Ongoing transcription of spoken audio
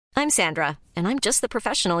I'm Sandra, and I'm just the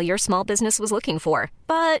professional your small business was looking for.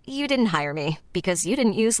 But you didn't hire me because you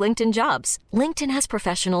didn't use LinkedIn Jobs. LinkedIn has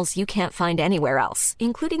professionals you can't find anywhere else,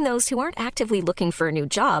 including those who aren't actively looking for a new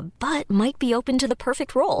job, but might be open to the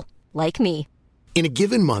perfect role, like me. In a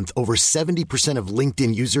given month, over 70% of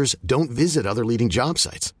LinkedIn users don't visit other leading job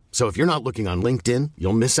sites. So if you're not looking on LinkedIn,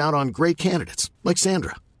 you'll miss out on great candidates like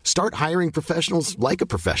Sandra. Start hiring professionals like a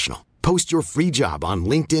professional. Post your free job on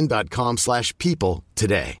linkedin.com/people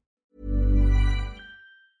today.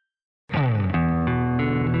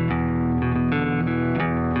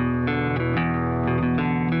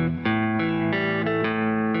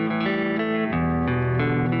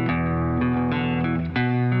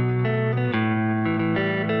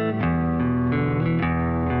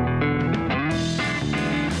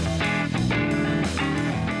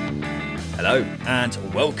 Hello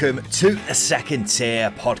and welcome to the Second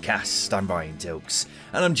Tier Podcast. I'm Ryan Dilks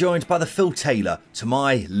and I'm joined by the Phil Taylor to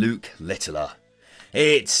my Luke Littler.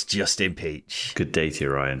 It's Justin Peach. Good day to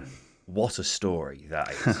you, Ryan. What a story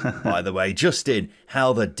that is, by the way. Justin,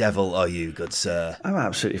 how the devil are you, good sir? I'm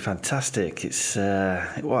absolutely fantastic. It's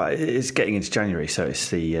getting into January, so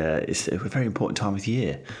it's a very important time of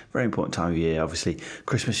year. Very important time of year. Obviously,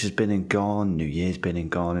 Christmas has been and gone, New Year's been and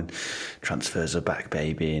gone, and transfers are back,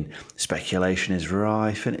 baby, and speculation is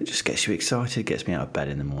rife, and it just gets you excited, gets me out of bed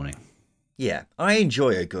in the morning. Yeah, I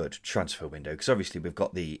enjoy a good transfer window because obviously we've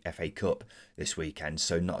got the FA Cup this weekend,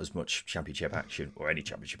 so not as much championship action or any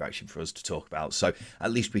championship action for us to talk about. So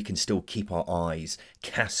at least we can still keep our eyes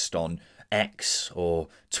cast on X or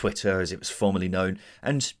Twitter as it was formerly known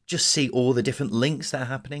and just see all the different links that are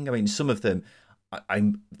happening. I mean, some of them,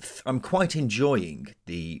 I'm quite enjoying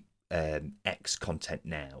the X content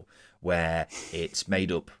now where it's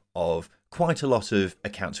made up of quite a lot of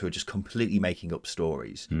accounts who are just completely making up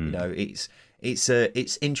stories. You know,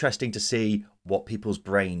 it's interesting to see what people's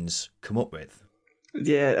brains come up with.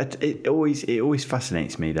 Yeah, it always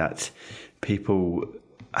fascinates me that people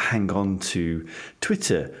hang on to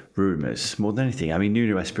Twitter rumours more than anything. I mean,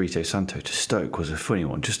 Nuno Espirito Santo to Stoke was a funny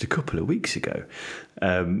one just a couple of weeks ago.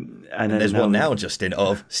 And there's one now, Justin,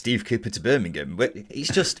 of Steve Cooper to Birmingham. It's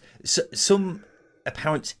just some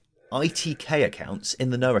apparent ITK accounts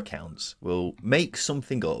in the no accounts will make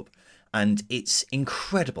something up, and it's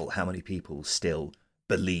incredible how many people still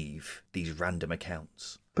believe these random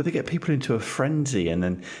accounts. But they get people into a frenzy, and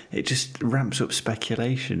then it just ramps up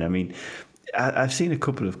speculation. I mean, I've seen a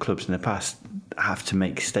couple of clubs in the past have to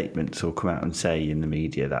make statements or come out and say in the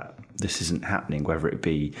media that this isn't happening, whether it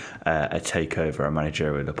be a takeover, a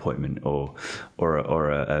managerial appointment, or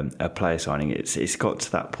a player signing. It's got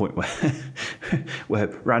to that point where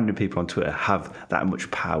random people on Twitter have that much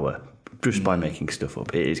power just by making stuff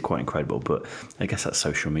up. It is quite incredible, but I guess that's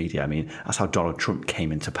social media. I mean, that's how Donald Trump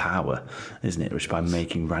came into power, isn't it? Just by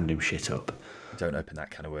making random shit up. Don't open that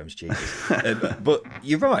can of worms, Jesus. But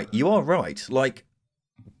you're right. You are right. Like,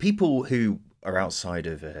 people who are outside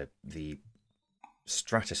of the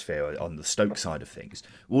stratosphere on the Stoke side of things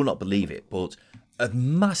will not believe it, but a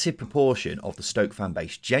massive proportion of the Stoke fan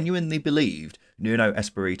base genuinely believed Nuno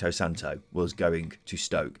Espirito Santo was going to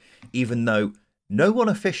Stoke, even though no one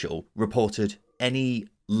official reported any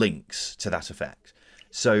links to that effect.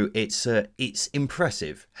 So it's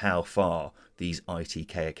impressive how far these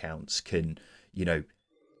ITK accounts can,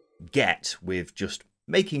 get with just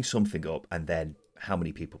making something up and then how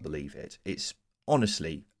many people believe it. It's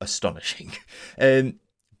honestly astonishing.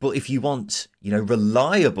 But if you want,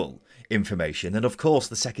 reliable information, then of course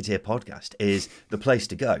the Second Tier Podcast is the place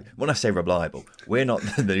to go. When I say reliable, we're not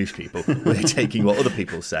the news people. We're taking what other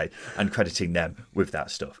people say and crediting them with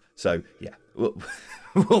that stuff. So yeah, we'll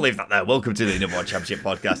leave that there. Welcome to the number one championship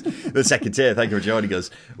podcast, the Second Tier. Thank you for joining us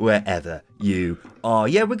wherever you are.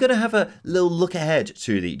 Yeah, we're going to have a little look ahead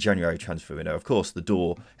to the January transfer window. Of course, the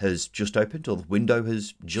door has just opened, or the window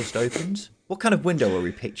has just opened. What kind of window are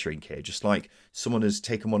we picturing here? Just like someone has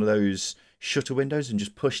taken one of those shutter windows and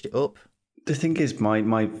just pushed it up? The thing is,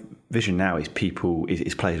 my vision now is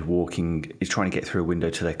players walking, is trying to get through a window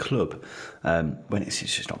to their club, when it's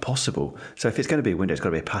just not possible. So if it's going to be a window, it's got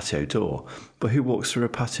to be a patio door. But who walks through a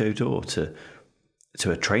patio door to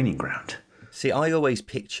a training ground? See, I always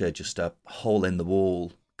picture just a hole in the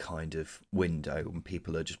wall kind of window when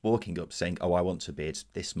people are just walking up saying, oh, I want to bid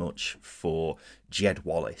this much for Jed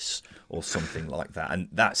Wallace or something like that. And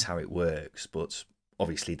that's how it works. But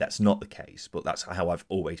obviously, that's not the case, but that's how I've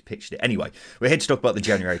always pictured it. Anyway, we're here to talk about the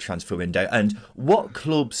January transfer window and what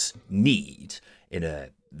clubs need in a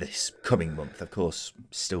this coming month. Of course,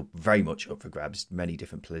 still very much up for grabs, many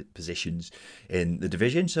different positions in the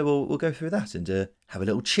division. So we'll go through that and have a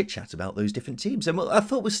little chit-chat about those different teams. And I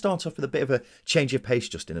thought we'd start off with a bit of a change of pace,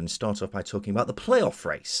 Justin, and start off by talking about the playoff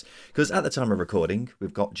race. Because at the time of recording,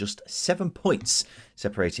 we've got just 7 points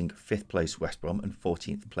separating 5th place West Brom and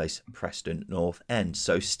 14th place Preston North End.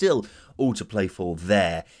 So still all to play for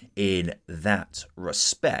there in that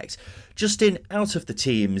respect. Justin, out of the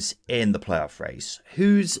teams in the playoff race,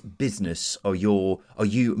 whose business are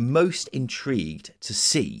you most intrigued to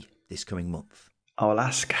see this coming month? I'll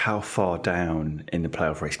ask how far down in the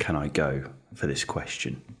playoff race can I go for this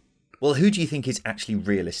question? Well, who do you think is actually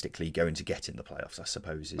realistically going to get in the playoffs, I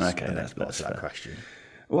suppose, is okay, the next part of that question.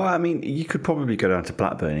 Well, I mean, you could probably go down to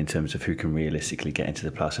Blackburn in terms of who can realistically get into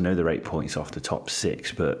the playoffs. I know they're 8 points off the top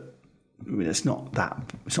 6, but I mean, it's not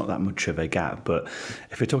that much of a gap. But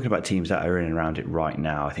if we're talking about teams that are in and around it right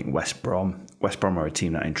now, I think West Brom are a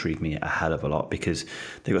team that intrigue me a hell of a lot because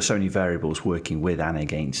they've got so many variables working with and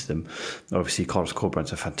against them. Obviously, Carlos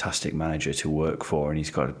Corberán's a fantastic manager to work for, and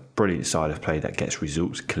he's got a brilliant style of play that gets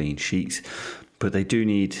results, clean sheets. But they do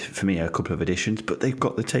need, for me, a couple of additions. But they've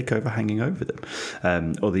got the takeover hanging over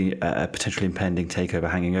them, or the potentially impending takeover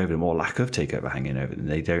hanging over them, or lack of takeover hanging over them.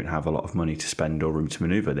 They don't have a lot of money to spend or room to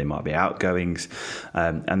manoeuvre. They might be outgoings,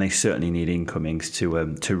 and they certainly need incomings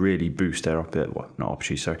to really boost their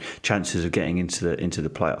chances of getting into the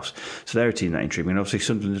playoffs. So they're a team that intrigue me, and obviously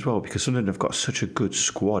Sunderland as well, because Sunderland have got such a good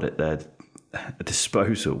squad at their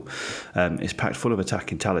disposal. It's packed full of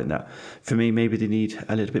attacking talent that, for me, maybe they need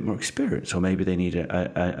a little bit more experience, or maybe they need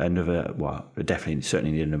another, well,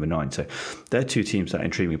 certainly need a number 9. So they're two teams that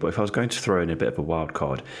intrigue me. But if I was going to throw in a bit of a wild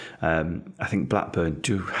card, I think Blackburn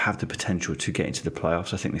do have the potential to get into the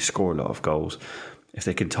playoffs. I think they score a lot of goals. If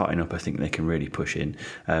they can tighten up, I think they can really push in.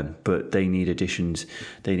 But they need additions.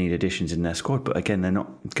 They need additions in their squad. But again, they're not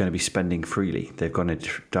going to be spending freely. They've gone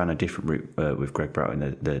down a different route with Greg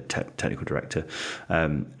Broughton, the technical director,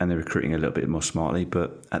 and they're recruiting a little bit more smartly.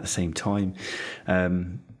 But at the same time,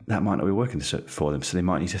 that might not be working for them. So they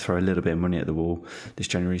might need to throw a little bit of money at the wall this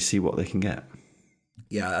January to see what they can get.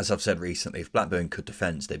 Yeah, as I've said recently, if Blackburn could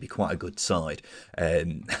defend, they'd be quite a good side.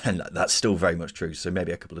 And that's still very much true. So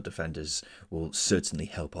maybe a couple of defenders will certainly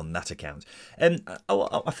help on that account. And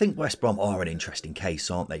I think West Brom are an interesting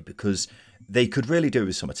case, aren't they? Because they could really do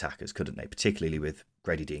with some attackers, couldn't they? Particularly with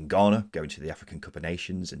Grady Diangana going to the African Cup of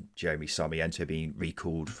Nations and Jeremy Sarmiento being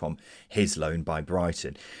recalled from his loan by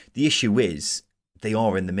Brighton. The issue is, they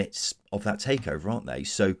are in the midst of that takeover, aren't they?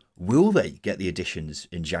 So will they get the additions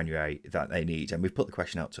in January that they need? And we've put the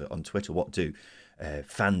question out on Twitter, what do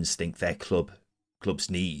fans think their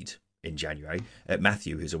clubs need in January?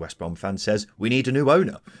 Matthew, who's a West Brom fan, says, we need a new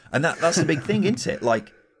owner. And that's the big thing, isn't it?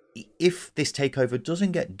 Like, if this takeover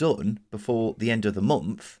doesn't get done before the end of the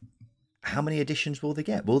month, how many additions will they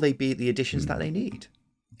get? Will they be the additions that they need?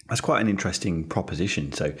 That's quite an interesting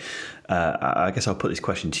proposition. So I guess I'll put this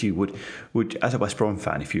question to you. Would as a West Brom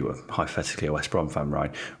fan, if you were hypothetically a West Brom fan,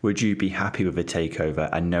 Ryan, would you be happy with a takeover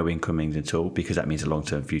and no incomings at all? Because that means the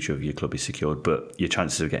long-term future of your club is secured, but your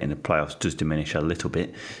chances of getting the playoffs does diminish a little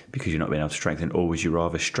bit because you're not being able to strengthen. Or would you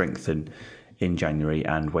rather strengthen in January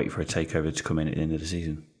and wait for a takeover to come in at the end of the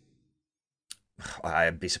season?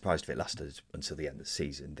 I'd be surprised if it lasted until the end of the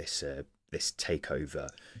season, this takeover,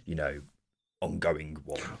 ongoing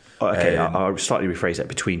one. Okay, I'll slightly rephrase that,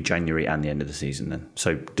 between January and the end of the season then.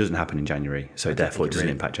 So it doesn't happen in January, so therefore it doesn't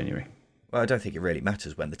impact January. Well, I don't think it really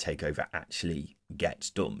matters when the takeover actually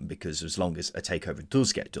gets done, because as long as a takeover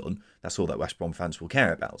does get done, that's all that West Brom fans will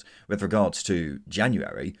care about. With regards to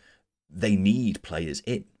January, they need players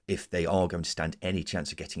in if they are going to stand any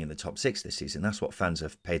chance of getting in the top 6 this season. That's what fans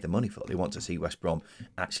have paid the money for. They want to see West Brom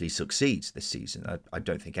actually succeed this season. I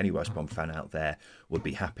don't think any West Brom fan out there would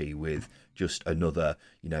be happy with just another,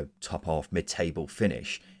 top half mid-table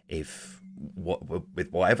finish with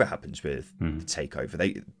whatever happens with the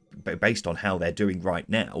takeover. Based on how they're doing right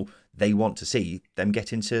now, they want to see them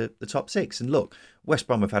get into the top 6. And look, West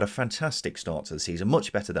Brom have had a fantastic start to the season,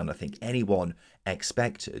 much better than I think anyone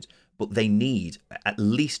expected. But they need at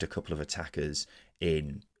least a couple of attackers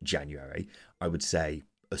in January. I would say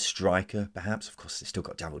a striker, perhaps. Of course, they've still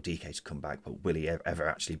got Daryl Dike to come back, but will he ever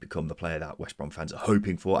actually become the player that West Brom fans are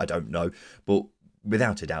hoping for? I don't know. But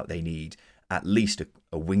without a doubt, they need at least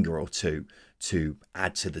a winger or two to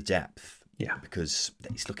add to the depth. Yeah, because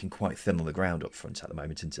it's looking quite thin on the ground up front at the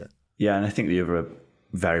moment, isn't it? Yeah, and I think the other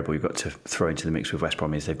variable you've got to throw into the mix with West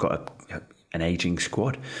Brom is they've got an ageing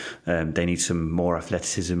squad. They need some more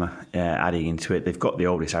athleticism adding into it. They've got the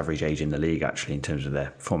oldest average age in the league, actually, in terms of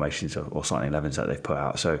their formations or starting 11s that they've put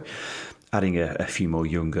out. So adding a few more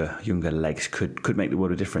younger legs could make the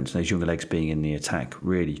world of difference. And those younger legs being in the attack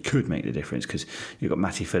really could make the difference, because you've got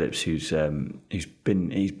Matty Phillips, who's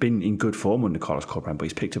been in good form under Carlos Corberán, but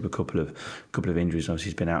he's picked up a couple of injuries.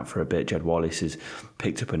 Obviously, he's been out for a bit. Jed Wallace has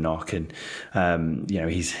picked up a knock, and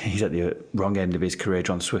he's at the wrong end of his career.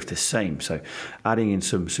 John Swift the same. So adding in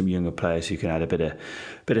some younger players who can add a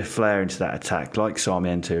bit of flair into that attack, like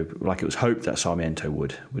Sarmiento, like it was hoped that Sarmiento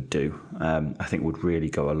would do, I think would really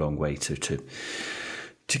go a long way to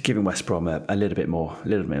giving West Brom a little bit more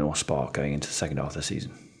spark going into the second half of the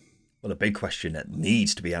season. Well, a big question that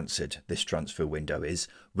needs to be answered this transfer window is,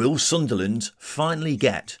 will Sunderland finally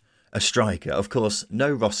get a striker? Of course,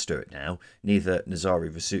 no Ross Stewart now. Neither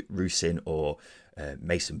Nazari Rusin or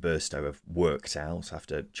Mason Burstow have worked out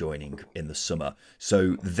after joining in the summer.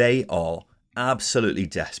 So they are absolutely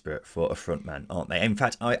desperate for a front man, aren't they? In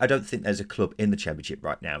fact, I don't think there's a club in the Championship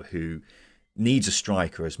right now who needs a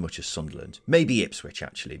striker as much as Sunderland. Maybe Ipswich,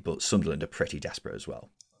 actually, but Sunderland are pretty desperate as well.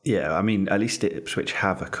 Yeah, I mean, at least Ipswich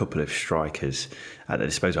have a couple of strikers at their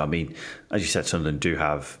disposal. I mean, as you said, Sunderland do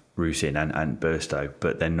have Rusin and Burstow,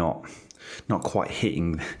 but they're not quite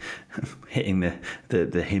hitting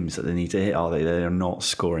the hymns that they need to hit, are they? They're not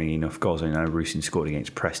scoring enough goals. I know Rusin scored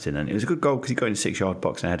against Preston, and it was a good goal because he got in the 6-yard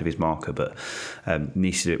box ahead of his marker, but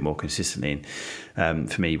needs to do it more consistently.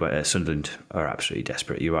 And for me, Sunderland are absolutely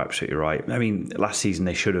desperate. You're absolutely right. I mean, last season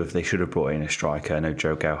they should have brought in a striker. I know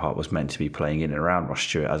Joe Gelhardt was meant to be playing in and around Ross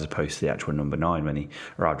Stewart as opposed to the actual number 9 when he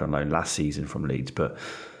arrived on loan last season from Leeds, but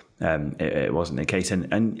it wasn't the case,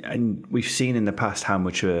 and we've seen in the past how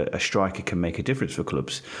much a striker can make a difference for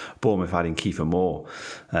clubs. Bournemouth adding Kiefer Moore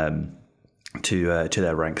to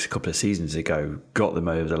their ranks a couple of seasons ago got them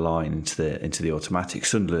over the line into the automatic.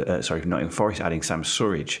 Nottingham Forest adding Sam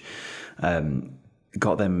Surridge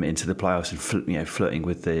got them into the playoffs and flirting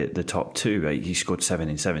with the top 2. He scored 7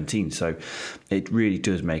 in 17, so it really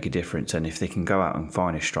does make a difference. And if they can go out and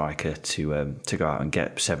find a striker to go out and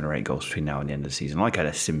get 7 or 8 goals between now and the end of the season, like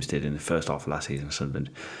Ellis Sims did in the first half of last season for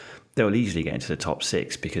Sunderland, they'll easily get into the top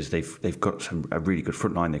 6 because they've got a really good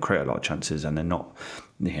front line. They create a lot of chances, and they're not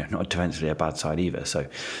defensively a bad side either. So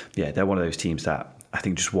yeah, they're one of those teams that I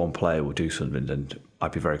think just one player will do Sunderland, and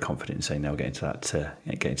I'd be very confident in saying they'll get into that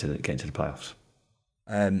get into the playoffs.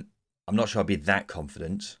 I'm not sure I'd be that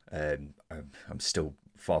confident. I'm still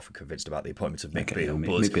far from convinced about the appointment of Mick Beale. But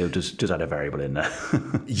Mick Beale does add a variable in there.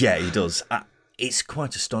 Yeah, he does. It's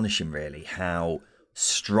quite astonishing, really, how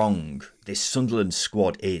strong this Sunderland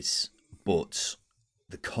squad is, but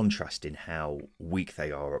the contrast in how weak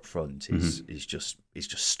they are up front is just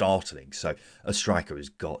startling. So a striker has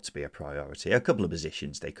got to be a priority. A couple of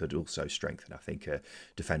positions they could also strengthen. I think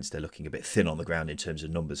defence, they're looking a bit thin on the ground in terms of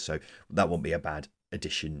numbers, so that won't be a bad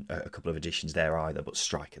addition. A couple of additions there either, but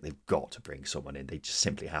striker, they've got to bring someone in. They just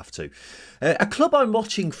simply have to. A club I'm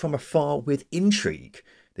watching from afar with intrigue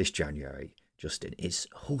this January, Justin, is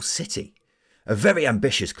Hull City. A very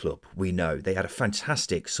ambitious club, we know. They had a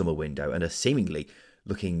fantastic summer window and are seemingly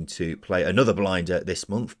looking to play another blinder this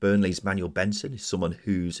month. Burnley's Manuel Benson is someone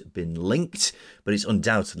who's been linked, but it's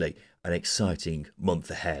undoubtedly an exciting month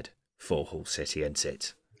ahead for Hull City, isn't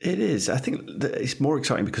it? It is. I think that it's more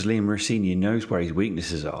exciting because Liam Rossini knows where his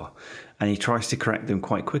weaknesses are, and he tries to correct them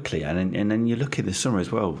quite quickly. And then you look at the summer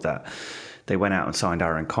as well, that they went out and signed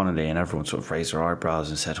Aaron Connolly, and everyone sort of raised their eyebrows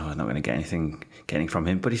and said, "Oh, I'm not going to get anything from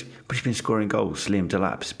him." But he's been scoring goals. Liam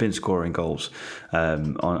Delap's been scoring goals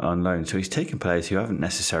on loan, so he's taken players who haven't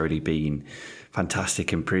necessarily been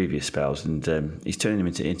fantastic in previous spells, and he's turning them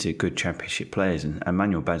into good Championship players. And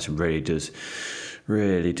Manuel Benson really does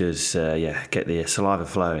get the saliva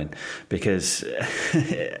flowing, because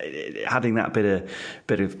adding that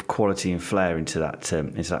bit of quality and flair into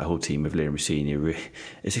that whole team with Liam Rossini,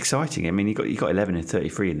 it's exciting. I mean, he got 11 and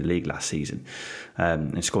 33 in the league last season,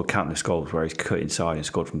 and scored countless goals where he's cut inside and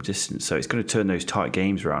scored from distance. So it's going to turn those tight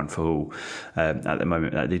games around for Hull at the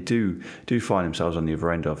moment. They do find themselves on the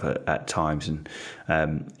other end of at times, and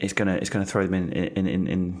it's going to throw them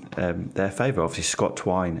in their favour. Obviously, Scott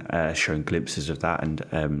Twine has shown glimpses of that,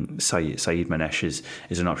 and Saeed Manesh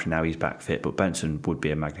is an option now. He's back fit, but Benson would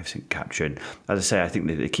be a magnificent capture. And as I say, I think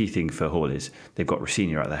the key thing for Hull is they've got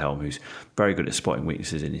Rossini at the helm, who's very good at spotting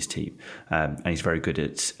weaknesses in his team, and he's very good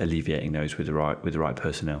at alleviating those with the right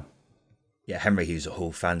personnel. Yeah, Henry, who's a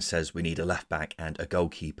Hull fan, says we need a left-back and a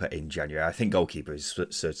goalkeeper in January. I think goalkeeper is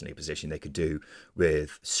certainly a position they could do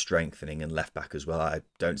with strengthening, and left-back as well. I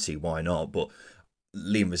don't see why not, but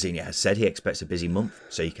Liam Rossini has said he expects a busy month,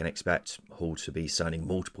 so you can expect Hull to be signing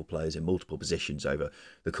multiple players in multiple positions over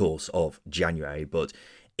the course of January. But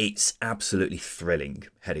it's absolutely thrilling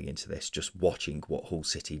heading into this, just watching what Hull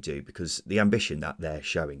City do, because the ambition that they're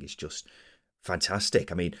showing is just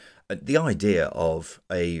fantastic. I mean, the idea of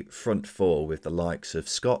a front four with the likes of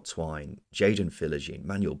Scott Twine, Jayden Philogene,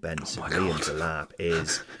 Manuel Benson, Liam Delap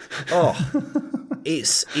is,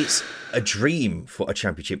 it's a dream for a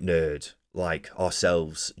championship nerd like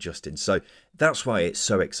ourselves, Justin. So that's why it's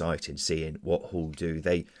so exciting seeing what Hull do.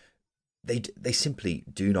 They simply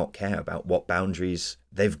do not care about what boundaries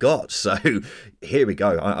they've got. So here we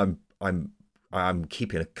go. I'm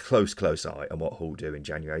keeping a close eye on what Hull do in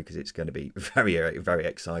January, because it's going to be very, very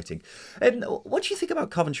exciting. And what do you think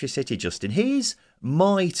about Coventry City, Justin? Here's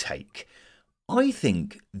my take. I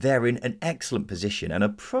think they're in an excellent position and are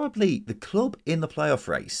probably the club in the playoff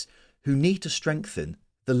race who need to strengthen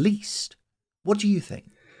the least. What do you think?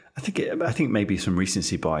 I think maybe some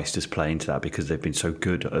recency bias does play into that, because they've been so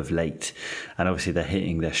good of late, and obviously they're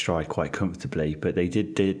hitting their stride quite comfortably. But they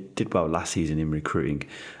did well last season in recruiting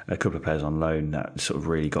a couple of players on loan that sort of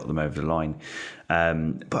really got them over the line.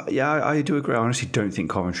 But yeah, I do agree. I honestly don't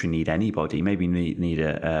think Coventry need anybody. Maybe need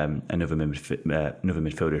another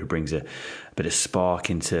midfielder who brings a bit of spark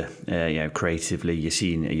into creatively. You're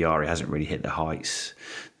seeing Ayari hasn't really hit the heights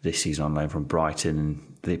this season on loan from Brighton,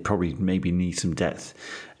 and they probably maybe need some depth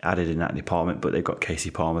added in that department. But they've got Casey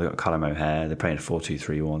Palmer, they've got Callum O'Hare, they're playing a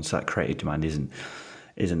 4-2-3-1, so that creative demand isn't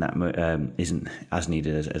as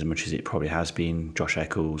needed as much as it probably has been. Josh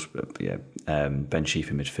Eccles, Ben Sheaf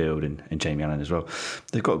in midfield, and Jamie Allen as well.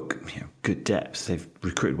 They've got good depth. They've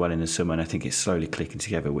recruited well in the summer, and I think it's slowly clicking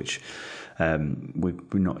together, which we're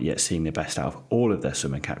not yet seeing the best out of all of their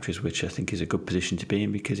summer captures, which I think is a good position to be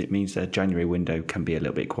in, because it means their January window can be a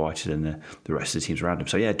little bit quieter than the rest of the teams around them.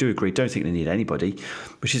 So yeah, I do agree. Don't think they need anybody,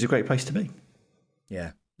 which is a great place to be.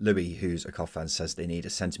 Yeah. Louis, who's a Cov fan, says they need a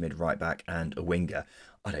centre mid, right back and a winger.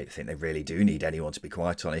 I don't think they really do need anyone, to be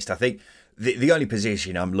quite honest. I think the only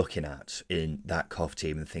position I'm looking at in that Cov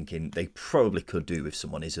team and thinking they probably could do with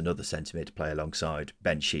someone is another centre mid to play alongside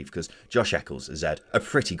Ben Sheaf, because Josh Eccles has had a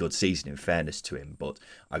pretty good season, in fairness to him, but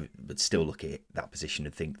I would still look at that position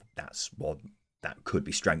and think that's one that could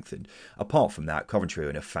be strengthened. Apart from that, Coventry are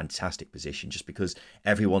in a fantastic position just because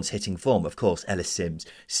everyone's hitting form. Of course, Ellis Sims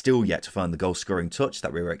still yet to find the goal-scoring touch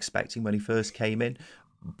that we were expecting when he first came in,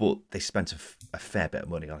 but they spent a fair bit of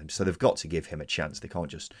money on him, so they've got to give him a chance. They can't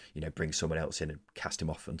just bring someone else in and cast him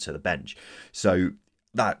off onto the bench. So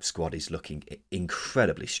that squad is looking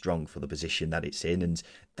incredibly strong for the position that it's in, and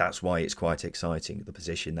that's why it's quite exciting, the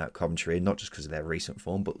position that Coventry are in, not just because of their recent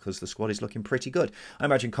form, but because the squad is looking pretty good. I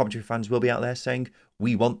imagine Coventry fans will be out there saying,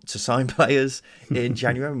 we want to sign players in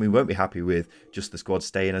January, and we won't be happy with just the squad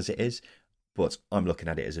staying as it is, but I'm looking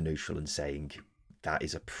at it as a neutral and saying that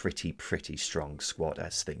is a pretty strong squad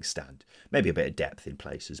as things stand. Maybe a bit of depth in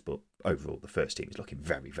places, but overall the first team is looking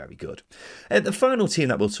very, very good. The final team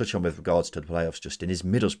that we'll touch on with regards to the playoffs, Justin, is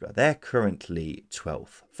Middlesbrough. They're currently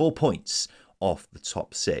 12th, 4 points off the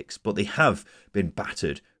top 6, but they have been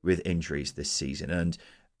battered with injuries this season. And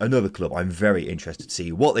another club I'm very interested to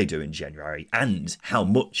see what they do in January and how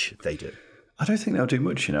much they do. I don't think they'll do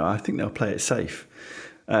much, I think they'll play it safe.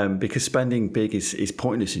 Because spending big is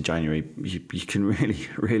pointless in January. You can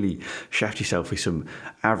really shaft yourself with some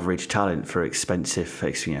average talent for expensive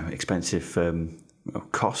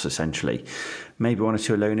costs, essentially. Maybe 1 or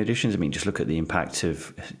 2 loan additions. I mean, just look at the impact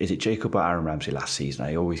of, is it Jacob or Aaron Ramsey last season?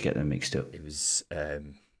 I always get them mixed up. It was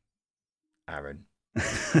Aaron.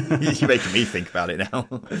 You're making me think about it now.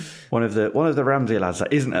 One of the Ramsey lads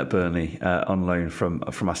that isn't at Burnley on loan from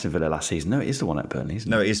Aston Villa last season. No, it is the one at Burnley, isn't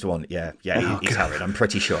it? No, it is the one. Yeah, it's Aaron. I'm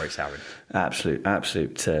pretty sure it's Aaron. Absolute.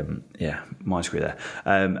 Mind screw there.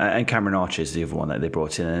 And Cameron Archer is the other one that they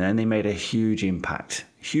brought in, and they made a huge impact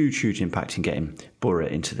in getting Borough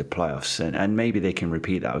into the playoffs, and maybe they can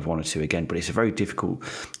repeat that with 1 or 2 again. But it's a very difficult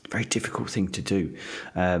thing to do.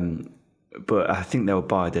 But I think they'll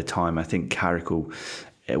bide their time. I think Carrick will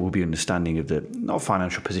be understanding of the not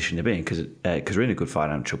financial position they're in, because we're in a good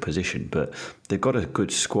financial position, but they've got a good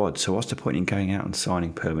squad. So what's the point in going out and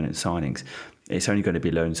signing permanent signings? It's only going to be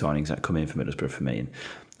loan signings that come in for Middlesbrough for me. And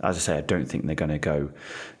as I say, I don't think they're going to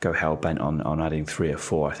go hell bent on adding 3 or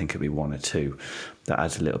 4. I think it'll be 1 or 2 that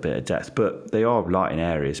adds a little bit of depth. But they are light in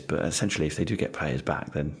areas. But essentially, if they do get players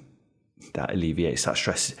back, then that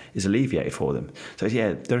stress is alleviated for them. So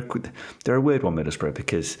yeah, they're a weird one, Middlesbrough,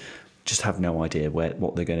 because just have no idea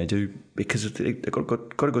what they're going to do, because they've got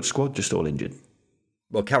a good squad, just all injured.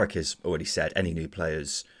 Well, Carrick has already said any new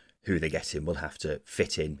players who they get in will have to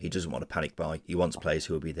fit in. He doesn't want to panic buy. He wants players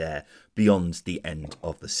who will be there beyond the end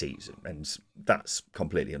of the season, and that's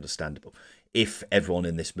completely understandable. if everyone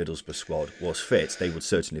in this Middlesbrough squad was fit, they would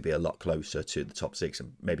certainly be a lot closer to the top 6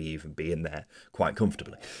 and maybe even be in there quite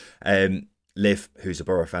comfortably. Liv, who's a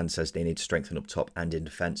Borough fan, says they need to strengthen up top and in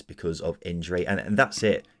defence because of injury. And that's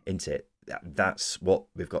it, isn't it? That's what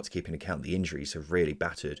we've got to keep in account. The injuries have really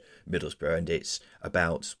battered Middlesbrough, and it's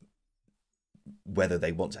about whether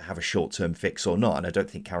they want to have a short-term fix or not. And I don't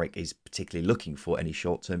think Carrick is particularly looking for any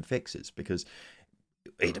short-term fixes, because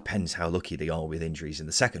it depends how lucky they are with injuries in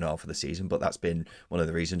the second half of the season, but that's been one of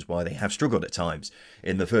the reasons why they have struggled at times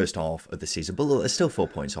in the first half of the season. But they're still 4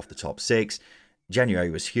 points off the top 6. January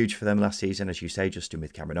was huge for them last season, as you say, Justin,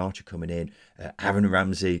 with Cameron Archer coming in, Aaron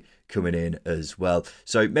Ramsey coming in as well.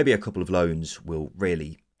 So maybe a couple of loans will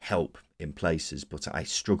really help in places, but I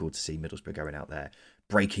struggle to see Middlesbrough going out there,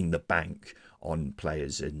 breaking the bank on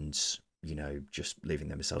players and, just leaving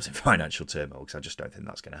themselves in financial turmoil, because I just don't think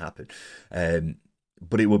that's going to happen.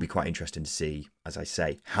 But it will be quite interesting to see, as I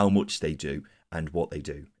say, how much they do and what they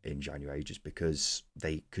do in January, just because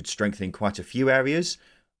they could strengthen in quite a few areas,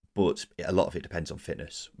 but a lot of it depends on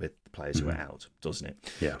fitness with the players who are out, doesn't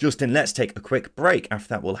it? Yeah. Justin, let's take a quick break. After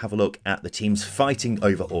that, we'll have a look at the teams fighting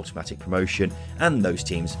over automatic promotion and those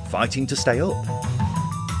teams fighting to stay up.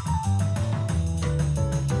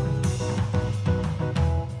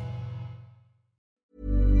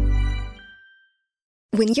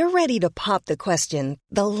 When you're ready to pop the question,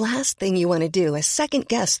 the last thing you want to do is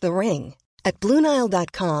second-guess the ring. At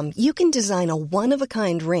BlueNile.com, you can design a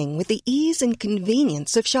one-of-a-kind ring with the ease and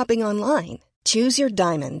convenience of shopping online. Choose your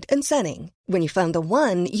diamond and setting. When you find the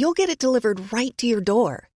one, you'll get it delivered right to your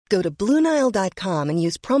door. Go to BlueNile.com and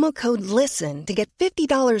use promo code LISTEN to get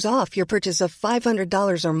 $50 off your purchase of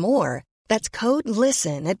 $500 or more. That's code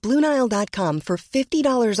LISTEN at BlueNile.com for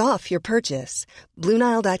 $50 off your purchase.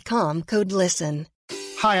 BlueNile.com, code LISTEN.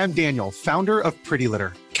 Hi, I'm Daniel, founder of Pretty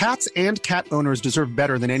Litter. Cats and cat owners deserve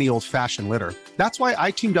better than any old-fashioned litter. That's why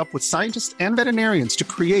I teamed up with scientists and veterinarians to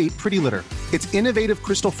create Pretty Litter. Its innovative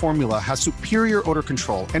crystal formula has superior odor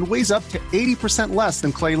control and weighs up to 80% less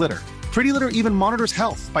than clay litter. Pretty Litter even monitors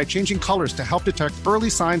health by changing colors to help detect early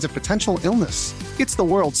signs of potential illness. It's the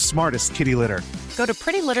world's smartest kitty litter. Go to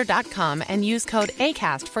prettylitter.com and use code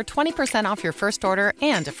ACAST for 20% off your first order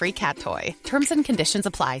and a free cat toy. Terms and conditions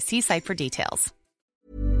apply. See site for details.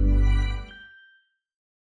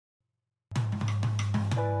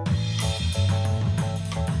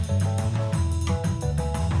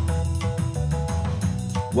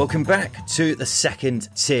 Welcome back to the Second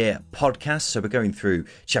Tier podcast. So we're going through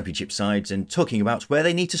championship sides and talking about where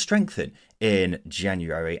they need to strengthen in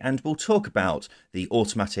January. And we'll talk about the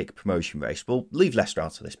automatic promotion race. We'll leave Leicester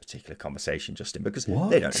out of this particular conversation, Justin, because they don't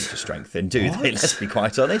need to strengthen, do they? Let's be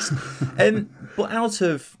quite honest. But out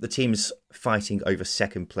of the teams fighting over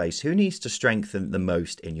second place, who needs to strengthen the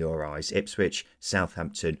most in your eyes? Ipswich,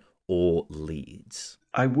 Southampton or Leeds?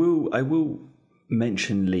 I will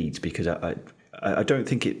mention Leeds because I don't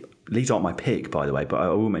think Leeds aren't my pick, by the way, but I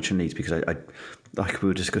will mention Leeds because I like we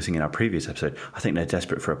were discussing in our previous episode, I think they're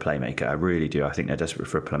desperate for a playmaker. I really do. I think they're desperate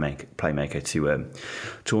for a playmaker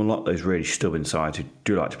to unlock those really stubborn sides who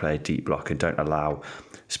do like to play a deep block and don't allow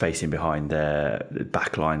space in behind their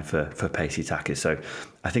back line for pacey attackers. So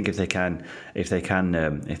I think if they can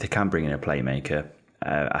bring in a playmaker,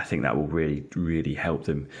 I think that will really, really help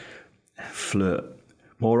them flirt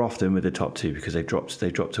more often with the top two because they've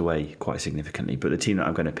dropped away quite significantly. But the team that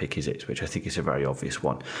I'm going to pick is Ipswich. I think it's a very obvious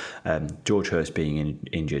one. George Hurst being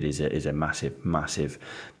injured is a massive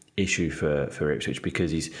issue for Ipswich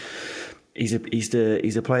because he's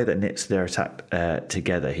a player that knits their attack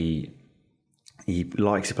together. He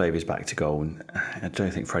likes to play with his back to goal, and I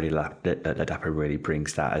don't think Freddie Ladapo really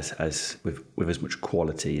brings that as with as much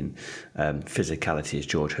quality and physicality as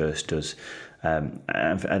George Hurst does. And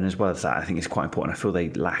as well as that, I think it's quite important. I feel they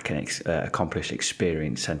lack an accomplished,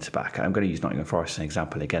 experienced centre-back. I'm going to use Nottingham Forest as an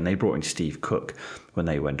example again. They brought in Steve Cook when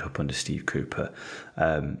they went up under Steve Cooper.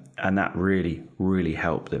 And that really, really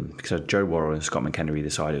helped them because Joe Worrell and Scott McKenna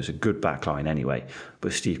either side. It was a good back line anyway.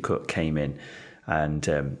 But Steve Cook came in and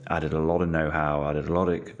added a lot of know-how, added a lot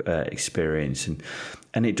of experience.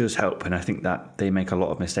 And it does help. And I think that they make a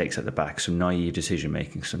lot of mistakes at the back, some naive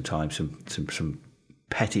decision-making sometimes, some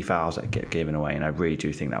petty fouls that get given away, and I really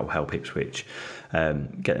do think that will help Ipswich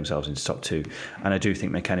get themselves into top two. And I do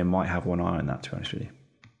think McKenna might have one eye on that, to be honest with you.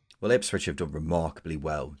 Well, Ipswich have done remarkably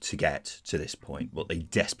well to get to this point, but they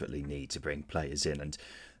desperately need to bring players in, and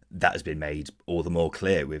that has been made all the more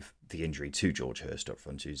clear with the injury to George Hurst up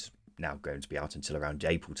front, who's now going to be out until around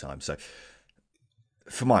April time. So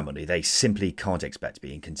for my money, they simply can't expect to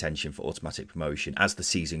be in contention for automatic promotion as the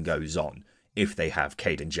season goes on if they have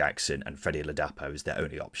Caden Jackson and Freddie Ladapo as their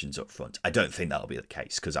only options up front. I don't think that'll be the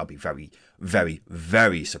case, because I'll be very, very,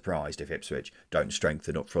 very surprised if Ipswich don't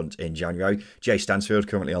strengthen up front in January. Jay Stansfield,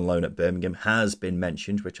 currently on loan at Birmingham, has been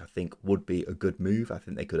mentioned, which I think would be a good move. I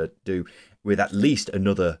think they could do with at least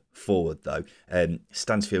another forward, though.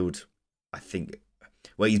 Stansfield, I think,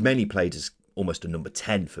 well, he's mainly played as almost a number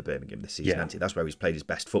 10 for Birmingham this season, hasn't he? That's where he's played his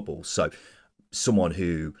best football. So someone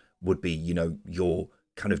who would be, your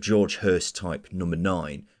kind of George Hurst type number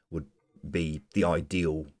 9 would be the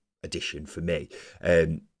ideal addition for me.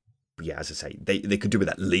 But yeah, as I say, they could do with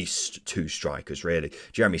at least 2 strikers, really.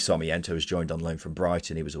 Jeremy Sarmiento has joined on loan from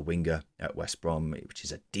Brighton. He was a winger at West Brom, which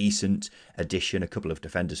is a decent addition. A couple of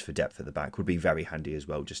defenders for depth at the back would be very handy as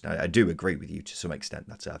well. Just I do agree with you to some extent.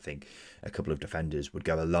 That's, I think, a couple of defenders would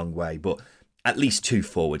go a long way. But at least 2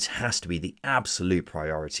 forwards has to be the absolute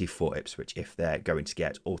priority for Ipswich if they're going to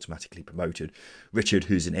get automatically promoted. Richard,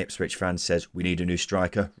 who's an Ipswich fan, says we need a new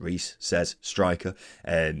striker. Reese says striker.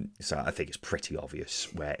 So I think it's pretty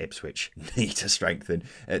obvious where Ipswich need to strengthen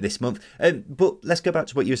this month. But let's go back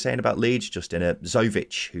to what you were saying about Leeds. Justin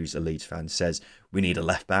Zovic, who's a Leeds fan, says we need a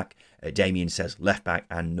left back. Damien says left back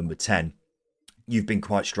and number 10. You've been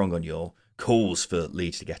quite strong on your calls for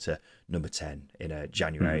Leeds to get a number 10 in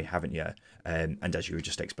January, haven't you? And as you were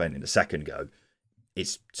just explaining a second ago,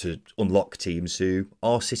 it's to unlock teams who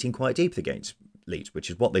are sitting quite deep against Leeds, which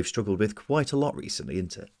is what they've struggled with quite a lot recently,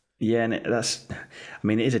 isn't it? Yeah, and it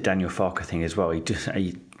is a Daniel Farke thing as well.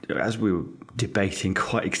 As we were debating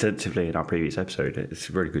quite extensively in our previous episode, it's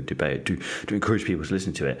a very good debate. Do encourage people to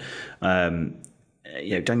listen to it.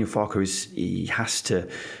 Daniel Farke he has to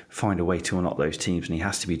find a way to unlock those teams, and he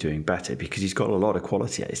has to be doing better because he's got a lot of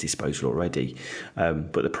quality at his disposal already.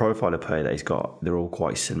 But the profile of player that he's got, they're all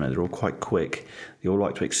quite similar. They're all quite quick. They all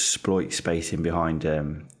like to exploit space in behind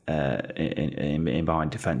in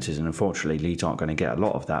behind defences, and unfortunately Leeds aren't going to get a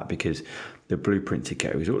lot of that because the blueprint to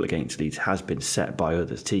get a result against Leeds has been set by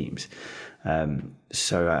other teams.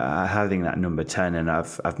 So having that number 10, and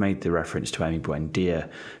I've made the reference to Emi Buendia,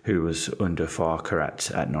 who was under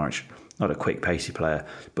Farke at Norwich. Not a quick, pacey player,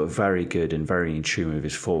 but very good and very in tune with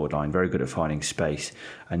his forward line, very good at finding space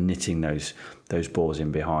and knitting those balls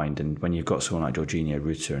in behind. And when you've got someone like Jorginho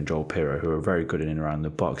Rutter and Joel Pirro, who are very good in and around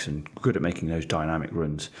the box and good at making those dynamic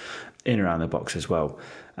runs in and around the box as well,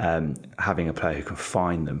 having a player who can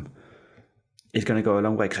find them is going to go a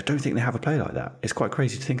long way, because I don't think they have a player like that. It's quite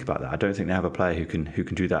crazy to think about that. I don't think they have a player who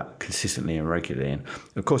can do that consistently and regularly. And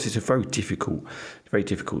of course, it's a very difficult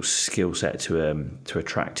skill set to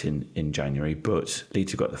attract in January. But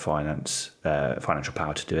Leeds have got the financial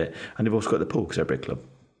power to do it, and they've also got the pull because they're a big club.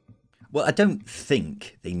 Well, I don't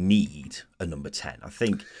think they need a number 10. I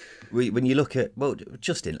think when you look at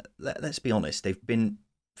Justin, let's be honest, they've been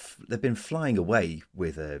flying away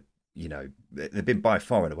with a. They've been by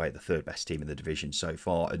far and away the third best team in the division so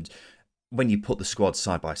far. And when you put the squads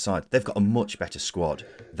side by side, they've got a much better squad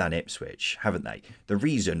than Ipswich, haven't they? The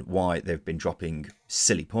reason why they've been dropping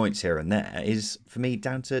silly points here and there is, for me,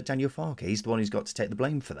 down to Daniel Farke. He's the one who's got to take the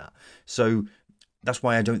blame for that. So that's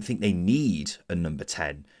why I don't think they need a number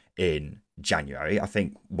 10 in January. I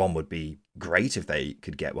think one would be great if they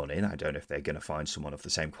could get one in. I don't know if they're going to find someone of the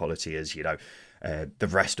same quality as, the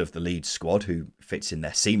rest of the Leeds squad who fits in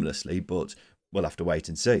there seamlessly, but we'll have to wait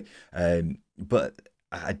and see. But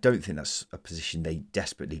I don't think that's a position they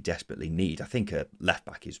desperately need. I think a left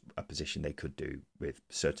back is a position they could do with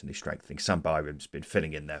certainly strengthening. Sam Byram's been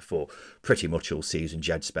filling in there for pretty much all season.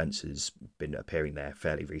 Jed Spencer's been appearing there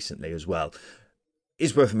fairly recently as well.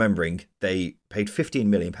 It's worth remembering they paid £15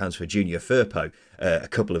 million for Junior Firpo a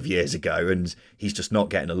couple of years ago, and he's just not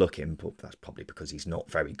getting a look in. But that's probably because he's not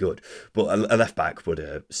very good. But a left back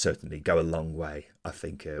would certainly go a long way, I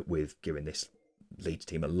think, with giving this Leeds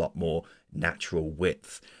team a lot more natural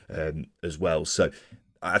width as well. So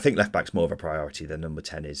I think left back's more of a priority than number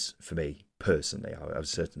 10 is for me. Personally, I would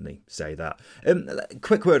certainly say that.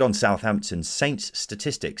 Quick word on Southampton. Saints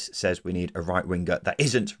Statistics says we need a right winger that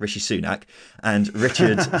isn't Rishi Sunak, and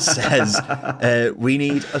Richard says we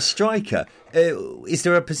need a striker. Is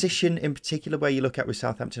there a position in particular where you look at with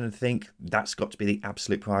Southampton and think that's got to be the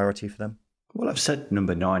absolute priority for them? Well, I've said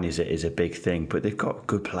number 9 is a big thing, but they've got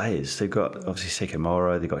good players. They've got obviously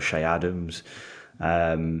Sycamore, they've got Shea Adams,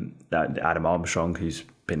 Adam Armstrong, who's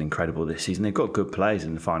been incredible this season. They've got good players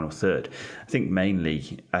in the final third. I think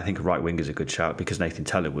a right winger is a good shout because Nathan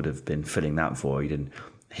Teller would have been filling that void, and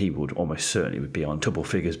he would almost certainly would be on double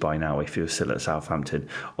figures by now if he was still at Southampton.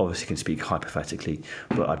 Obviously can speak hypothetically,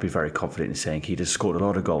 but I'd be very confident in saying he'd have scored a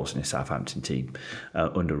lot of goals in his Southampton team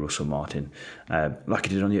under Russell Martin, like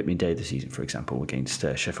he did on the opening day of the season, for example, against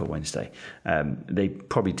Sheffield Wednesday. They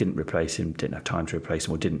probably didn't replace him, didn't have time to replace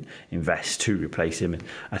him, or didn't invest to replace him. And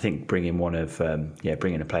I think bringing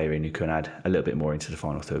a player in who can add a little bit more into the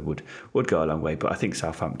final third would go a long way. But I think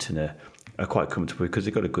Southampton are quite comfortable because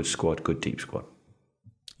they've got a good squad, good deep squad.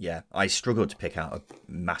 Yeah, I struggled to pick out a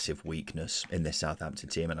massive weakness in this Southampton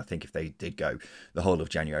team, and I think if they did go the whole of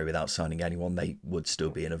January without signing anyone, they would still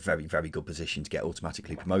be in a very, very good position to get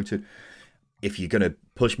automatically promoted. If you're going to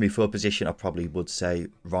push me for a position, I probably would say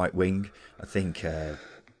right wing. I think, a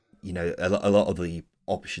lot of the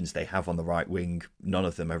options they have on the right wing, none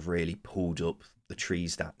of them have really pulled up the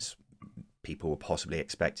trees that people were possibly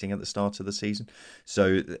expecting at the start of the season.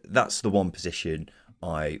 So that's the one position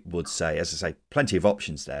I would say. As I say, plenty of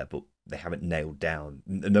options there, but they haven't nailed down.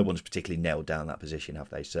 No one's particularly nailed down that position, have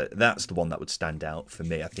they? So that's the one that would stand out for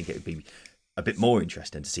me. I think it would be a bit more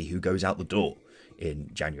interesting to see who goes out the door in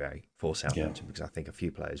January for Southampton, because I think a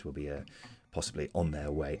few players will be possibly on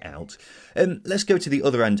their way out. Let's go to the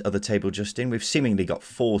other end of the table, Justin. We've seemingly got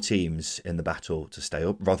 4 teams in the battle to stay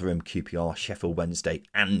up: Rotherham, QPR, Sheffield Wednesday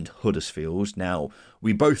and Huddersfield. Now,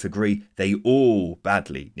 we both agree they all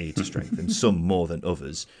badly need to strengthen, some more than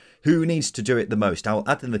others. Who needs to do it the most? I'll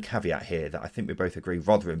add in the caveat here that I think we both agree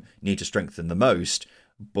Rotherham need to strengthen the most,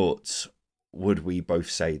 but would we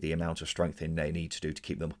both say the amount of strengthening they need to do to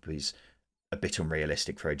keep them up is a bit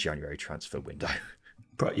unrealistic for a January transfer window?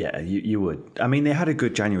 But yeah, you would. I mean, they had a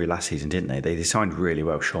good January last season, didn't they? They signed really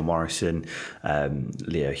well. Sean Morrison,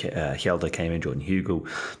 Leo Hjelde came in, Jordan Hugill.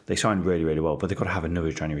 They signed really, really well, but they've got to have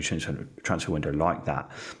another January transfer window like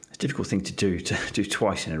that. It's a difficult thing to do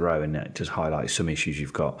twice in a row, and it does highlight some issues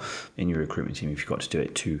you've got in your recruitment team if you've got to do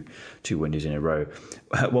it two windows in a row.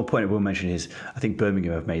 One point I will mention is I think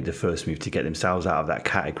Birmingham have made the first move to get themselves out of that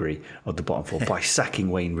category of the bottom 4 by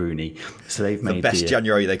sacking Wayne Rooney. So they've made the best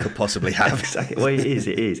January they could possibly have. Exactly. Well, it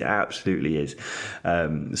is. It absolutely is.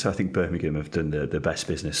 So I think Birmingham have done the best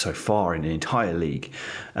business so far in the entire league.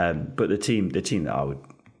 But the team that I would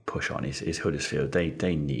push on is Huddersfield. They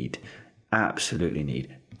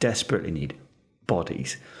desperately need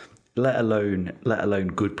bodies. Let alone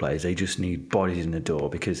good players. They just need bodies in the door,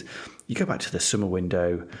 because you go back to the summer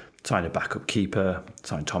window, sign a backup keeper,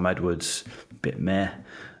 sign Tom Edwards, a bit meh.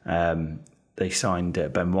 They signed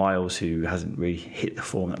Ben Wiles, who hasn't really hit the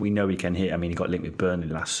form that we know he can hit. I mean, he got linked with Burnley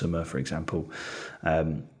last summer, for example.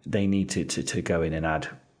 They need to go in and add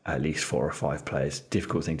at least 4 or 5 players.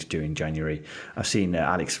 Difficult thing to do in January. I've seen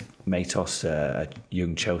Alex Matos, a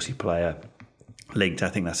young Chelsea player, linked. I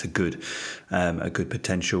think that's a good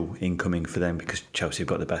potential incoming for them, because Chelsea have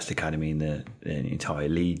got the best academy in the entire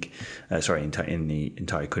league. In the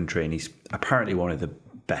entire country, and he's apparently one of the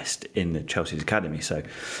best in the Chelsea's academy. So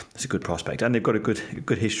that's a good prospect, and they've got a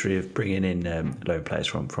good history of bringing in loan players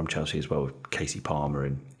from Chelsea as well, with Casey Palmer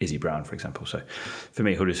and Izzy Brown, for example. So for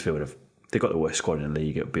me, Huddersfield they've got the worst squad in the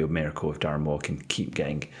league. It would be a miracle if Darren Moore can keep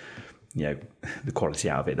getting the quality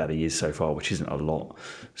out of it that he is so far, which isn't a lot.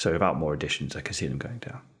 So without more additions, I can see them going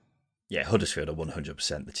down. Yeah, Huddersfield are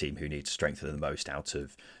 100% the team who needs to strengthen the most out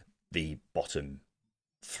of the bottom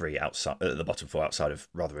 3 outside, the bottom 4 outside of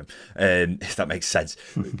Rotherham, if that makes sense.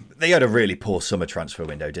 They had a really poor summer transfer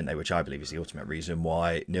window, didn't they? Which I believe is the ultimate reason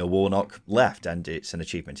why Neil Warnock left, and it's an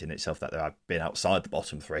achievement in itself that they've been outside the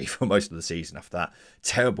bottom 3 for most of the season after that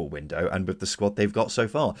terrible window. And with the squad they've got so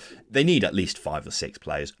far, they need at least 5 or 6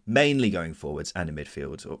 players, mainly going forwards and in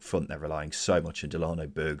midfield. Up front, they're relying so much on Delano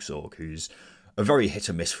Bergzorg, who's a very hit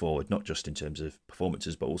and miss forward, not just in terms of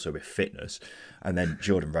performances, but also with fitness. And then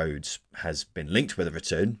Jordan Rhodes has been linked with a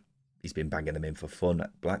return. He's been banging them in for fun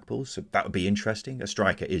at Blackpool, so that would be interesting. A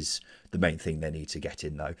striker is the main thing they need to get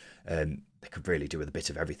in, though. They could really do with a bit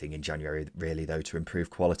of everything in January, really, though, to improve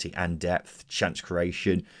quality and depth. Chance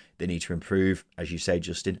creation, they need to improve. As you say,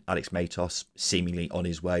 Justin, Alex Matos, seemingly on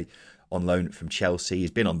his way on loan from Chelsea.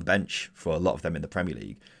 He's been on the bench for a lot of them in the Premier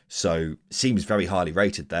League, so seems very highly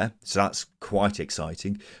rated there. So that's quite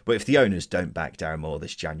exciting. But if the owners don't back Darren Moore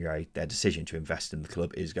this January, their decision to invest in the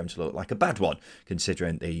club is going to look like a bad one,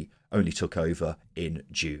 considering they only took over in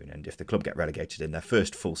June. And if the club get relegated in their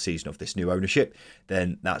first full season of this new ownership,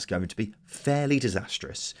 then that's going to be fairly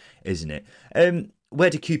disastrous, isn't it? Where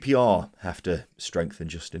do QPR have to strengthen,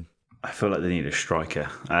 Justin? I feel like they need a striker.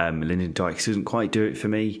 Lyndon Dykes doesn't quite do it for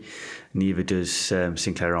me. Neither does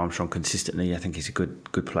Sinclair Armstrong consistently. I think he's a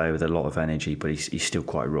good player with a lot of energy, but he's still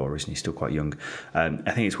quite raw, isn't he? He's still quite young. I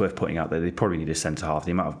think it's worth pointing out that they probably need a centre-half.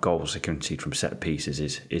 The amount of goals they concede from set pieces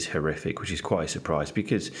is horrific, which is quite a surprise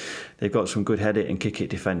because they've got some good head-it and kick-it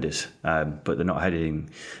defenders, but they're not heading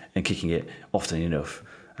and kicking it often enough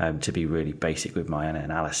to be really basic with my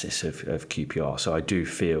analysis of QPR. So I do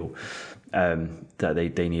feel that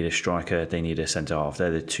they need a striker, they need a centre-half.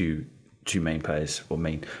 They're the two main players, or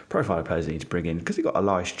main profile players they need to bring in, because they've got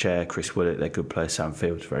Elias Chair, Chris Willett, they're good players. Sam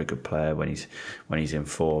Field's a very good player when he's in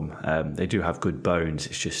form. They do have good bones,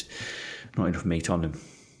 it's just not enough meat on them.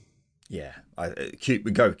 Yeah,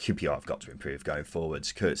 QPR have got to improve going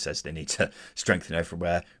forwards. Kurt says they need to strengthen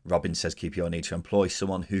everywhere. Robin says QPR need to employ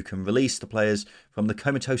someone who can release the players from the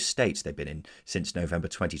comatose states they've been in since November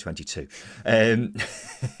 2022.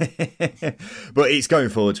 But it's going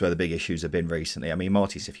forwards where the big issues have been recently. I mean,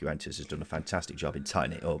 Marty Cifuentes has done a fantastic job in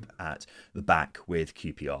tightening it up at the back with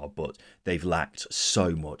QPR, but they've lacked so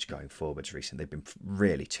much going forwards recently. They've been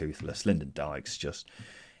really toothless. Lyndon Dykes just...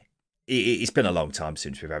 It's been a long time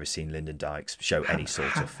since we've ever seen Lyndon Dykes show any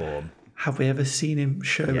sort of form. Have we ever seen him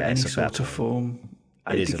show any sort of form?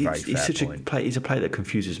 He's a player that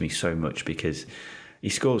confuses me so much because he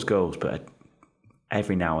scores goals, but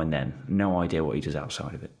every now and then, no idea what he does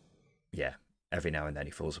outside of it. Yeah, every now and then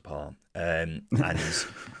he falls apart. And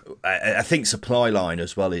I think supply line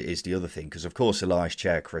as well is the other thing, because of course Elias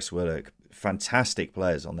Chair, Chris Willock, fantastic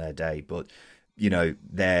players on their day, but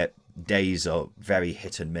their days are very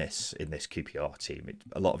hit and miss in this QPR team.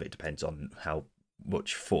 A lot of it depends on how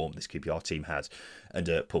much form this QPR team has, and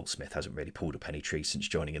Paul Smith hasn't really pulled up any trees since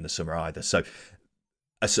joining in the summer either. So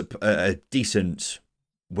a decent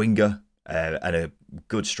winger and a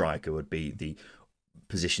good striker would be the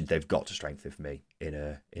positions they've got to strengthen for me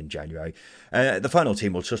in January. The final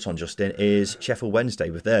team we'll touch on, Justin, is Sheffield Wednesday.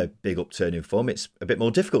 With their big upturn in form, it's a bit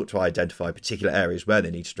more difficult to identify particular areas where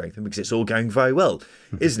they need to strengthen because it's all going very well,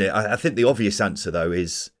 isn't it? I think the obvious answer, though,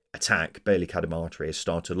 is attack. Bailey Cadamarteri has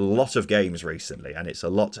started a lot of games recently, and it's a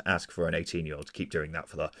lot to ask for an 18-year-old to keep doing that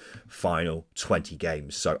for the final 20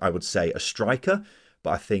 games. So I would say a striker, but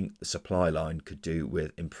I think the supply line could do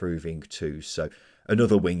with improving too. So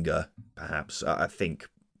another winger, perhaps. I think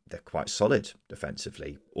they're quite solid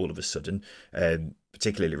defensively all of a sudden,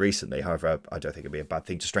 particularly recently. However, I don't think it'd be a bad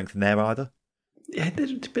thing to strengthen there either. Yeah,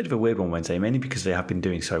 it's a bit of a weird one Wednesday, mainly because they have been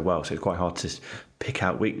doing so well. So it's quite hard to pick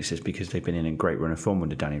out weaknesses because they've been in a great run of form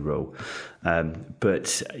under Danny Rule.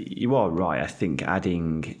 But you are right. I think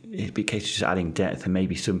it'd be a case of just adding depth and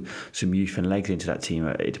maybe some youth and legs into that team.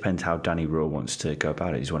 It depends how Danny Rule wants to go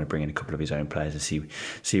about it. Does he want to bring in a couple of his own players and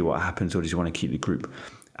see what happens, or does he want to keep the group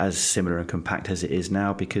as similar and compact as it is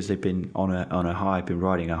now, because they've been on a high, been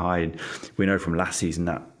riding a high, and we know from last season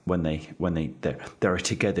that when they're a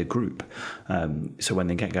together group, so when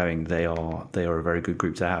they get going, they are a very good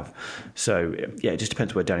group to have. So yeah, it just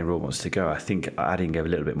depends where Danny Rule wants to go. I think adding a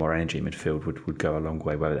little bit more energy in midfield would go a long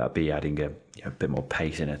way, whether that be adding a bit more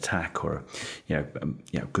pace in attack, or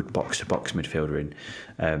good box to box midfielder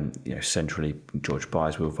in centrally. George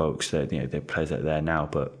Byers, Will Vokes, they're players that are there now,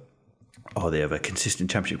 but are they of a consistent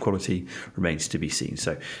championship quality remains to be seen.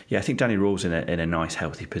 So yeah, I think Danny Rule's in a nice,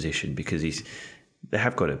 healthy position because they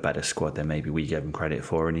have got a better squad than maybe we gave him credit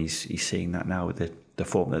for, and he's seeing that now with the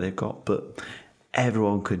form that they've got. But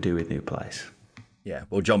everyone could do with new players. Yeah,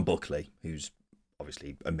 well, John Buckley, who's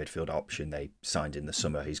obviously a midfield option they signed in the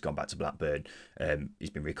summer, he's gone back to Blackburn.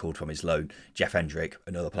 He's been recalled from his loan. Jeff Hendrick,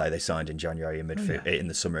 another player they signed in January in midfield, in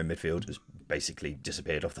the summer in midfield, has basically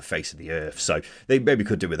disappeared off the face of the earth. So they maybe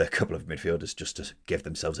could do with a couple of midfielders just to give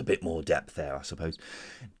themselves a bit more depth there, I suppose.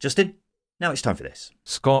 Justin, now it's time for this.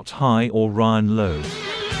 Scott High or Ryan Lowe?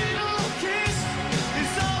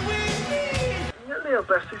 Your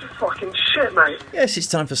best is fucking shit, mate. Yes, it's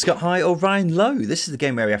time for Scott High or Ryan Low. This is the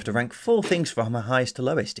game where we have to rank 4 things from highest to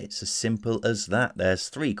lowest. It's as simple as that. There's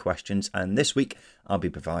 3 questions, and this week I'll be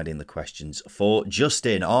providing the questions for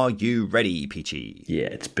Justin. Are you ready, Peachy? Yeah,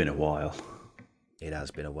 it's been a while. It has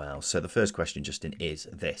been a while. So the first question, Justin, is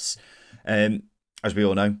this. As we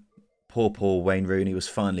all know, poor Wayne Rooney was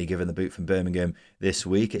finally given the boot from Birmingham this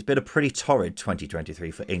week. It's been a pretty torrid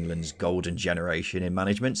 2023 for England's golden generation in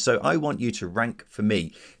management. So I want you to rank for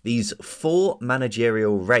me these 4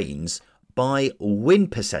 managerial reigns by win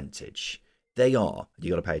percentage. They are, you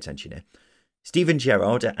got to pay attention here, Steven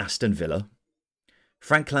Gerrard at Aston Villa,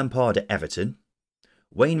 Frank Lampard at Everton,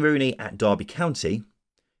 Wayne Rooney at Derby County,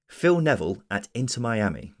 Phil Neville at Inter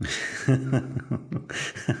Miami.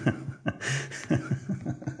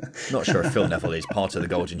 Not sure if Phil Neville is part of the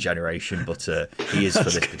golden generation, but he is for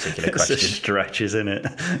this particular question. It's a stretch, isn't it?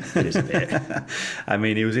 It is a bit. I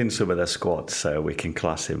mean, he was in some of their squads, so we can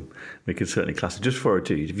class him. We can certainly class him. Just before I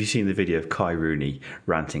do, have you seen the video of Kai Rooney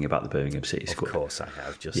ranting about the Birmingham City squad? Of course I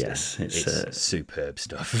have. Yes, it's superb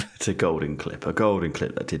stuff. It's a golden clip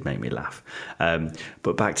that did make me laugh.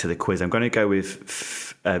 But back to the quiz. I'm going to go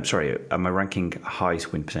with, am I ranking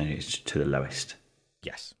highest win percentage to the lowest?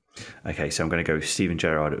 Yes. Okay, so I'm going to go with Steven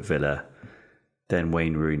Gerrard at Villa, then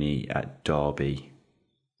Wayne Rooney at Derby,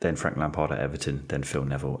 then Frank Lampard at Everton, then Phil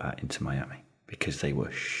Neville at Inter Miami, because they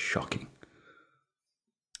were shocking.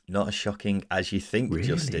 Not as shocking as you think, Really?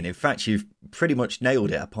 Justin. In fact, you've pretty much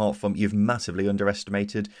nailed it, apart from you've massively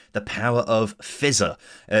underestimated the power of Fizzer.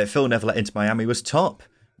 Phil Neville at Inter Miami was top,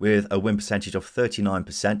 with a win percentage of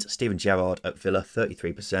 39%. Steven Gerrard at Villa,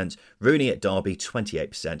 33%. Rooney at Derby,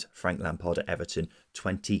 28%. Frank Lampard at Everton,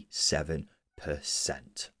 27%.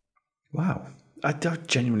 Wow. I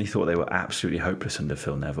genuinely thought they were absolutely hopeless under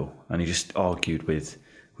Phil Neville, and he just argued with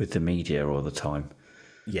the media all the time.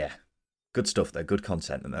 Yeah. Good stuff, though. Good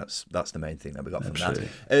content, and that's the main thing that we got Absolutely.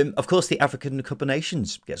 from that. Of course, the African Cup of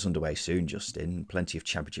Nations gets underway soon, Justin. Plenty of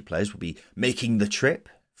Championship players will be making the trip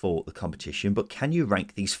for the competition, but can you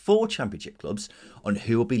rank these 4 Championship clubs on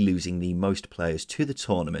who will be losing the most players to the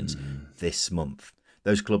tournament this month?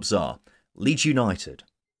 Those clubs are Leeds United,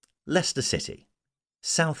 Leicester City,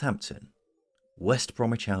 Southampton, West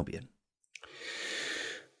Bromwich Albion.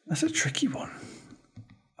 That's a tricky one.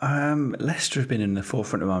 Leicester have been in the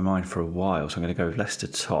forefront of my mind for a while, so I'm going to go with Leicester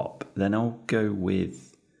top. Then I'll go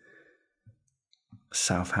with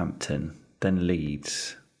Southampton, then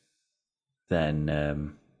Leeds,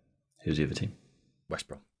 then who's the other team? West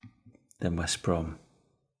Brom. Then West Brom.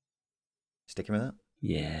 Sticking with that?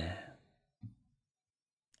 Yeah.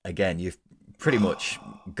 Again, you've pretty much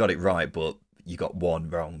got it right, but you got one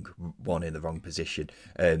wrong, one in the wrong position,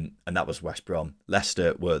 and that was West Brom.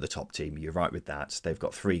 Leicester were the top team. You're right with that. They've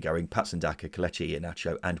got 3 going: Patson Daka, Kelechi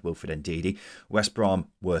Iheanacho and Wilfred Ndidi. West Brom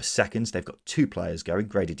were seconds. They've got 2 players going: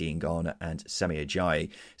 Grady Diangana and Semi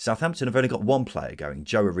Ajayi. Southampton have only got 1 player going.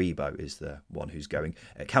 Joe Aribo is the one who's going.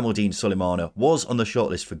 Kamaldeen Sulemana was on the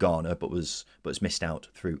shortlist for Ghana, but was missed out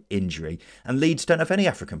through injury. And Leeds don't have any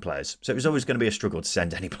African players, so it was always going to be a struggle to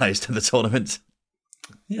send any players to the tournament.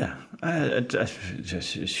 Yeah, I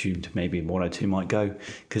just assumed maybe 1 or 2 might go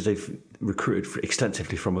because they've recruited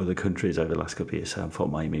extensively from other countries over the last couple of years. So I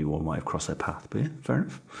thought maybe one might have crossed their path. But yeah, fair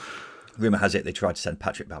enough. Rumour has it they tried to send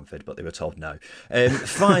Patrick Bamford, but they were told no.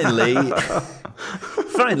 Finally,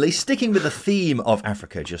 sticking with the theme of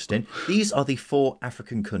Africa, Justin, these are the 4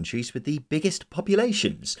 African countries with the biggest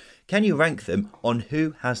populations. Can you rank them on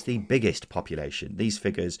who has the biggest population? These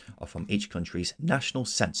figures are from each country's national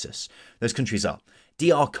census. Those countries are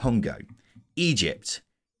DR Congo, Egypt,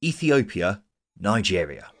 Ethiopia,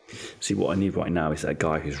 Nigeria. See, what I need right now is that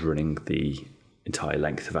guy who's running the entire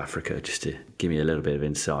length of Africa, just to give me a little bit of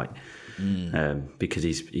insight, because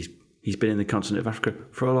he's been in the continent of Africa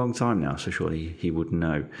for a long time now, so surely he would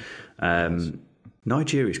know.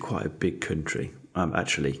 Nigeria is quite a big country.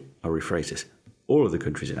 Actually, I'll rephrase this. All of the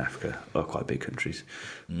countries in Africa are quite big countries.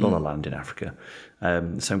 A lot of land in Africa.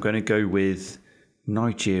 So I'm going to go with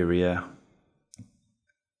Nigeria,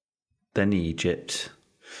 then Egypt.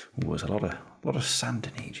 There's a lot of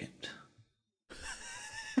sand in Egypt.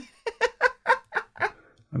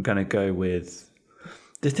 I'm going to go with...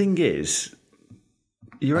 The thing is,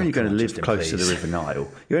 you're only going to live close to the River Nile.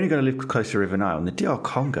 You're only going to live close to the River Nile. And the DR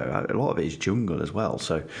Congo, a lot of it is jungle as well.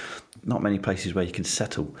 So not many places where you can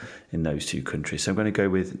settle in those 2 countries. So I'm going to go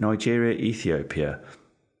with Nigeria, Ethiopia,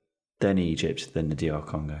 then Egypt, then the DR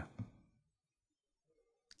Congo.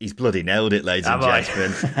 He's bloody nailed it, ladies and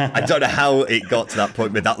gentlemen. I don't know how it got to that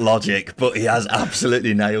point with that logic, but he has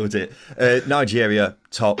absolutely nailed it. Nigeria,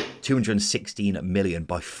 top, 216 million,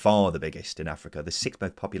 by far the biggest in Africa. The 6th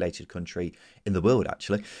most populated country in the world,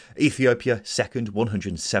 actually. Ethiopia, second,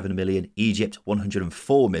 107 million. Egypt,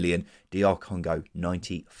 104 million. DR Congo,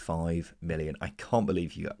 95 million. I can't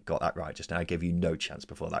believe you got that right just now. I gave you no chance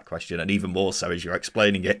before that question, and even more so as you're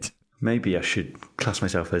explaining it. Maybe I should class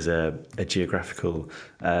myself as a geographical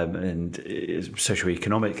and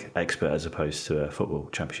socio-economic expert as opposed to a football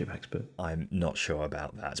championship expert. I'm not sure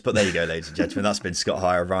about that. But there you go, ladies and gentlemen. That's been Scott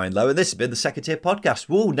Hire, Ryan Lowe. And this has been the Second Tier Podcast.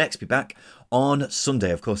 We'll next be back on Sunday.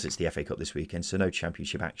 Of course, it's the FA Cup this weekend, so no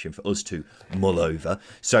championship action for us to mull over.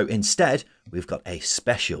 So instead, we've got a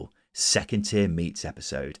special Second Tier Meets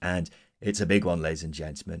episode. And it's a big one, ladies and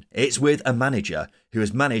gentlemen. It's with a manager who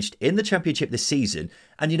has managed in the Championship this season,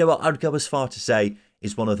 and you know what, I'd go as far to say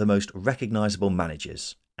is one of the most recognisable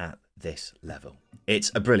managers at this level.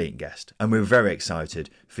 It's a brilliant guest, and we're very excited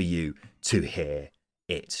for you to hear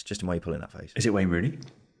it. Just why are you pulling that face? Is it Wayne Rooney?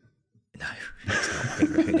 No, it's not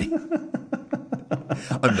Wayne Rooney.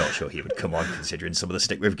 I'm not sure he would come on, considering some of the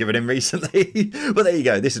stick we've given him recently. But there you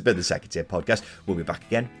go. This has been the Second Tier Podcast. We'll be back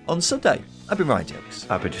again on Sunday. I've been Ryan Jokes.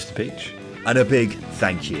 I've been Just a Peach. And a big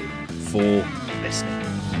thank you for listening.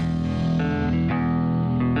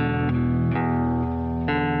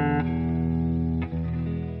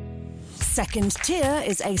 Second Tier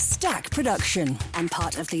is a Stack production and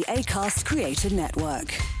part of the Acast Creator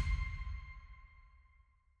Network.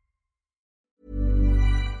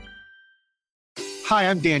 Hi,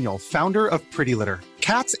 I'm Daniel, founder of Pretty Litter.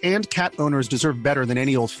 Cats and cat owners deserve better than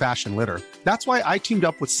any old-fashioned litter. That's why I teamed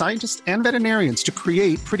up with scientists and veterinarians to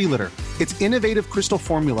create Pretty Litter. Its innovative crystal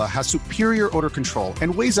formula has superior odor control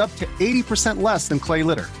and weighs up to 80% less than clay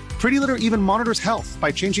litter. Pretty Litter even monitors health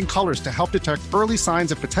by changing colors to help detect early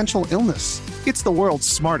signs of potential illness. It's the world's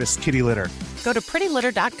smartest kitty litter. Go to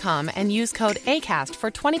prettylitter.com and use code ACAST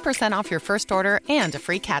for 20% off your first order and a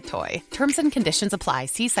free cat toy. Terms and conditions apply.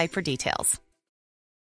 See site for details.